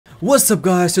What's up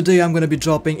guys, today I'm gonna be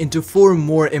dropping into 4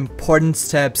 more important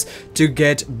steps to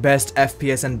get best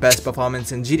FPS and best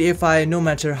performance in GTA 5. No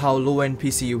matter how low end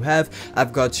PC you have,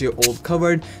 I've got you all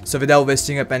covered. So without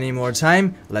wasting up any more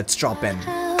time, let's drop in.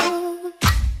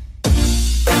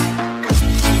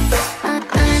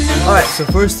 Alright, so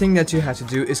first thing that you have to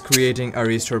do is creating a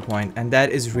restore point, and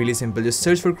that is really simple. Just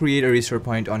search for create a restore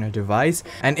point on your device,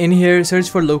 and in here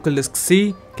search for local disk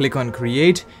C, click on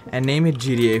create and name it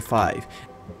GTA 5.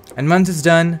 And once it's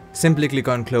done, simply click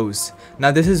on close. Now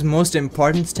this is most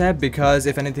important step because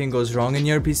if anything goes wrong in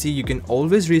your PC, you can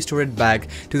always restore it back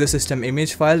to the system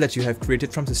image file that you have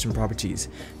created from system properties.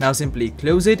 Now simply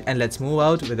close it and let's move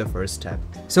out with the first step.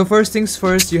 So first things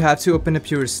first, you have to open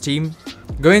up your Steam,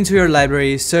 go into your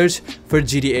library, search for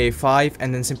GTA 5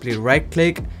 and then simply right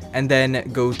click and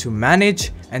then go to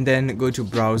manage and then go to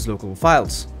browse local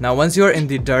files. Now once you are in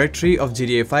the directory of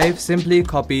GTA 5, simply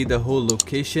copy the whole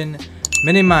location,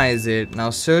 minimize it.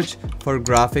 Now search for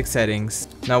graphic settings.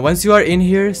 Now once you are in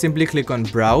here, simply click on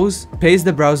browse, paste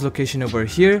the browse location over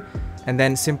here and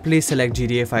then simply select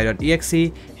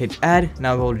gta5.exe, hit add.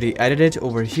 Now I've already added it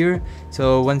over here.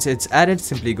 So once it's added,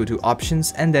 simply go to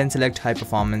options and then select high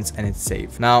performance and it's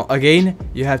saved. Now again,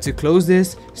 you have to close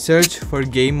this, search for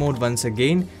game mode once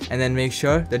again and then make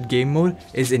sure that game mode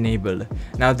is enabled.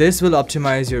 Now this will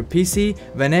optimize your PC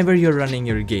whenever you're running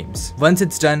your games. Once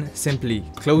it's done, simply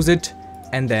close it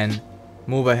and then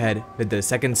move ahead with the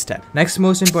second step. Next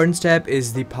most important step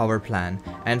is the power plan,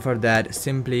 and for that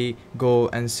simply go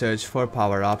and search for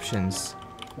power options.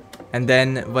 And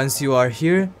then once you are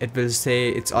here, it will say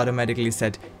it's automatically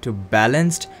set to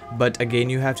balanced, but again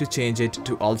you have to change it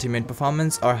to ultimate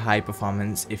performance or high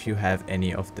performance if you have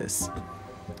any of this.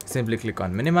 Simply click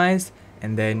on minimize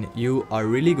and then you are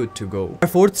really good to go. Our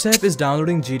fourth step is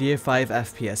downloading GTA 5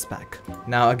 FPS Pack.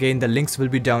 Now again, the links will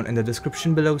be down in the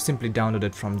description below. Simply download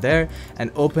it from there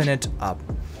and open it up.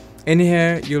 In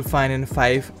here, you'll find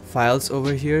 5 files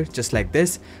over here, just like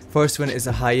this. First one is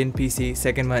a high-end PC,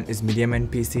 second one is medium-end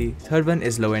PC, third one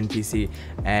is low-end PC,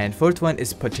 and fourth one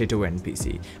is potato-end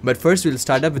PC. But first, we'll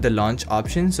start up with the launch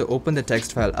option. So open the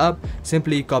text file up,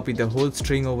 simply copy the whole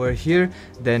string over here,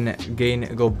 then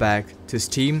again go back to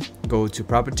Steam, go to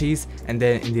properties, and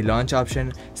then in the launch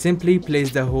option, simply place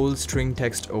the whole string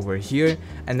text over here,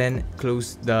 and then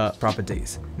close the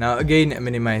properties. Now again,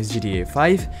 minimize GTA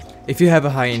 5. If you have a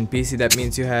high-end PC, that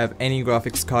means you have any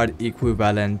graphics card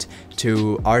equivalent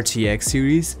to RTX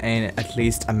series and at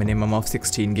least a minimum of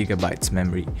 16 GB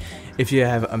memory. If you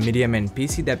have a medium-end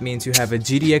PC, that means you have a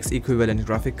GTX equivalent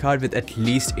graphic card with at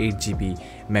least 8 GB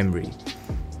memory.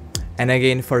 And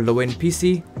again, for low-end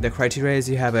PC, the criteria is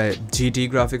you have a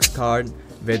GT graphics card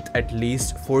with at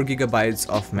least 4 GB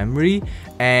of memory,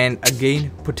 and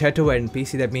again, potato-end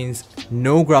PC, that means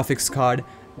no graphics card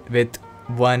with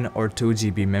 1 or 2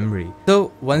 GB memory.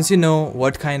 So once you know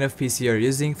what kind of PC you're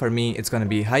using, for me it's gonna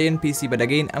be high-end PC, but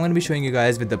again I'm gonna be showing you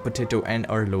guys with the potato end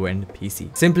or low-end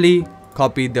PC. Simply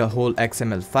copy the whole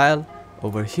XML file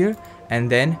over here and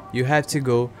then you have to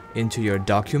go into your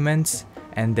documents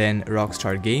and then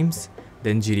Rockstar Games,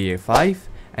 then GTA 5,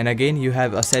 and again you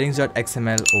have a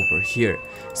settings.xml over here.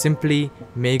 Simply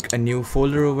make a new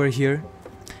folder over here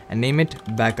and name it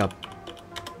backup.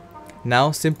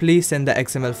 Now simply send the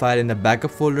XML file in the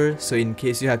backup folder, so in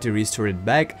case you have to restore it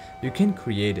back, you can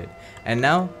create it. And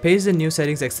now paste the new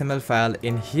settings XML file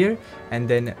in here and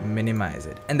then minimize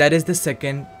it. And that is the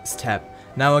second step.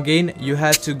 Now again, you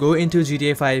have to go into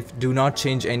GTA 5, do not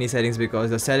change any settings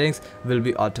because the settings will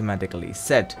be automatically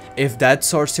set. If that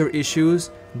sorts your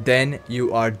issues, then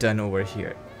you are done over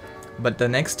here. But the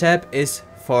next step is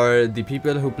for the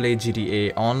people who play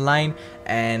GTA online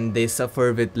and they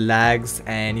suffer with lags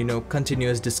and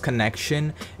continuous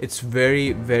disconnection. It's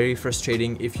very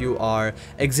frustrating. If you are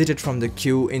exited from the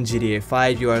queue in GTA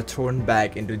 5, you are thrown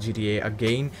back into GTA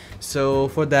again. So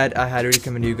for that, I highly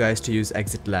recommend you guys to use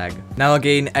ExitLag. Now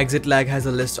again, ExitLag has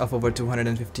a list of over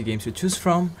 250 games to choose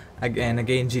from. Again,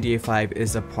 GTA 5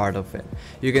 is a part of it.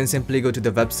 You can simply go to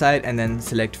the website and then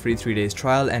select free 3 days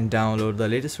trial and download the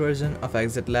latest version of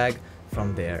ExitLag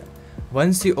from there.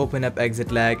 Once you open up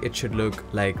ExitLag, it should look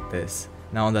like this.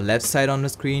 Now on the left side on the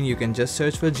screen, you can just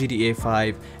search for GTA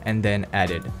 5 and then add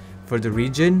it. For the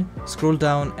region, scroll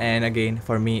down and again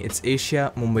for me it's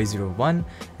Asia, Mumbai 01,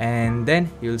 and then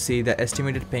you'll see the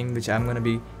estimated ping which I'm gonna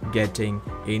be getting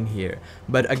in here.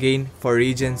 But again, for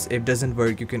regions, if it doesn't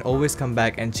work, you can always come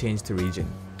back and change the region.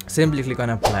 Simply click on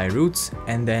apply routes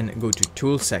and then go to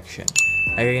tools section.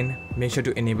 Again, make sure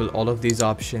to enable all of these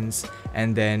options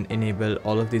and then enable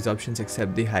all of these options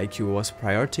except the high QoS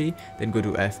priority. Then go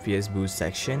to FPS boost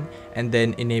section and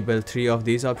then enable 3 of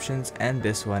these options and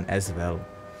this one as well.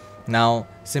 Now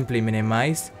simply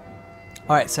minimize.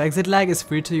 Alright, so ExitLag is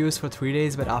free to use for 3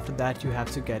 days, but after that you have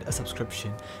to get a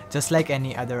subscription. Just like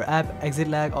any other app,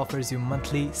 ExitLag offers you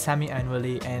monthly,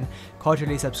 semi-annually and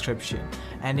quarterly subscription,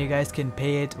 and you guys can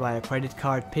pay it via credit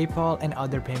card, PayPal and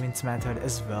other payments method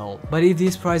as well. But if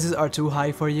these prices are too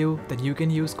high for you, then you can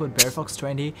use code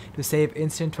BareFox20 to save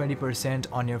instant 20%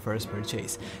 on your first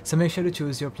purchase. So make sure to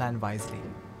choose your plan wisely.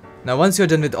 Now once you're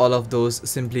done with all of those,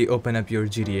 simply open up your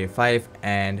GTA 5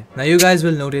 and now you guys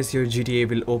will notice your GTA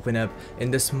will open up in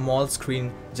the small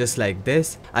screen just like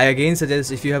this. I again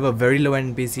suggest if you have a very low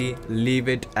end PC, leave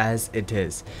it as it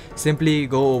is. Simply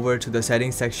go over to the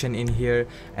settings section in here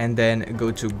and then go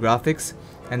to graphics.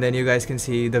 And then you guys can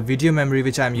see the video memory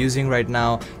which I'm using right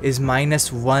now is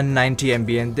minus 190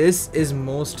 MB, and this is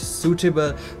most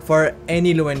suitable for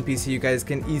any low-end PC. You guys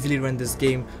can easily run this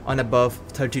game on above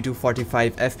 30 to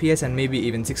 45 FPS and maybe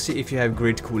even 60 if you have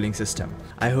great cooling system.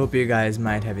 I hope you guys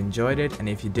might have enjoyed it, and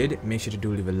if you did, make sure to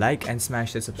leave a like and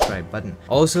smash the subscribe button.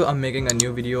 Also, I'm making a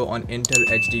new video on Intel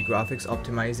HD graphics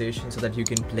optimization so that you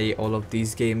can play all of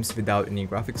these games without any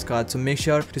graphics card. So make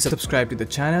sure to subscribe to the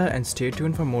channel and stay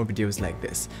tuned for more videos like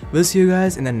this. We'll see you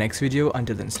guys in the next video.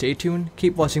 Until then, stay tuned,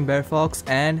 keep watching BareFox,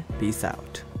 and peace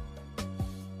out.